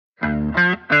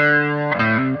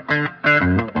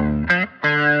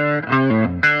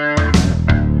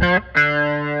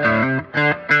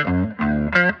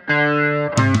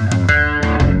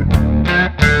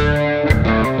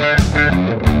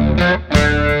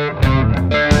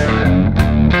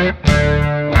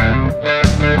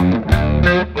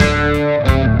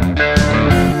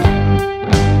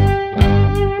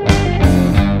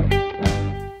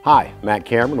Matt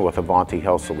Cameron with Avante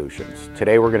Health Solutions.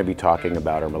 Today we're going to be talking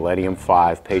about our Millennium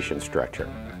 5 patient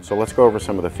stretcher. So let's go over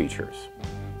some of the features.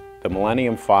 The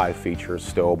Millennium 5 features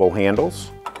stowable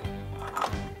handles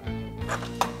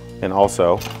and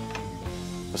also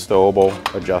a stowable,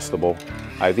 adjustable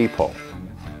IV pole.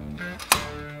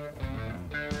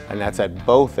 And that's at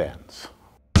both ends.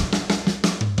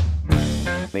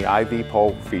 The IV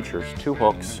pole features 2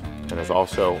 hooks and is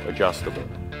also adjustable.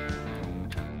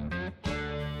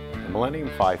 The Millennium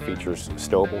 5 features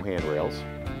stowable handrails.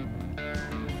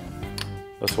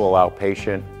 This will allow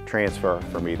patient transfer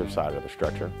from either side of the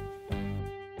stretcher.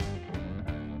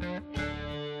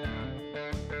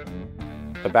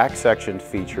 The back section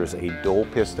features a dual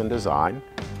piston design,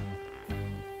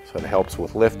 so it helps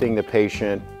with lifting the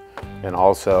patient and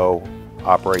also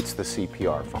operates the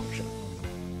CPR function.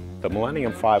 The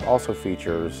Millennium 5 also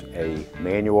features a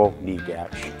manual knee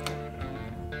gauge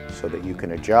so that you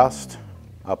can adjust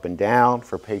up and down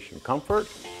for patient comfort.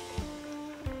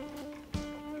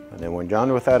 And then when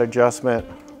done with that adjustment,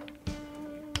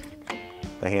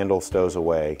 the handle stows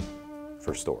away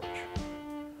for storage.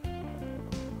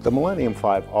 The Millennium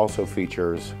 5 also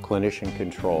features clinician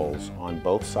controls on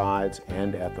both sides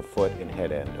and at the foot and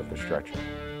head end of the stretcher.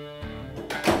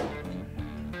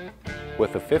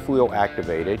 With the 5th wheel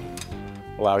activated,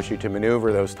 allows you to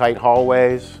maneuver those tight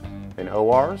hallways and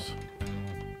ORs.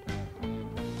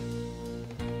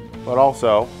 But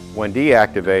also, when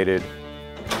deactivated,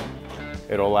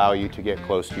 it'll allow you to get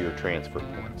close to your transfer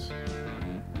points.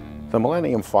 The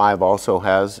Millennium 5 also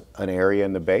has an area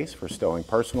in the base for stowing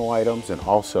personal items and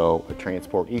also a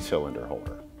transport e-cylinder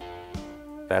holder.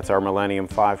 That's our Millennium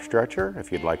 5 stretcher.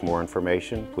 If you'd like more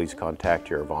information, please contact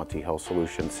your Avante Health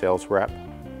Solutions sales rep.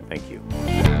 Thank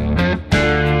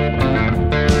you.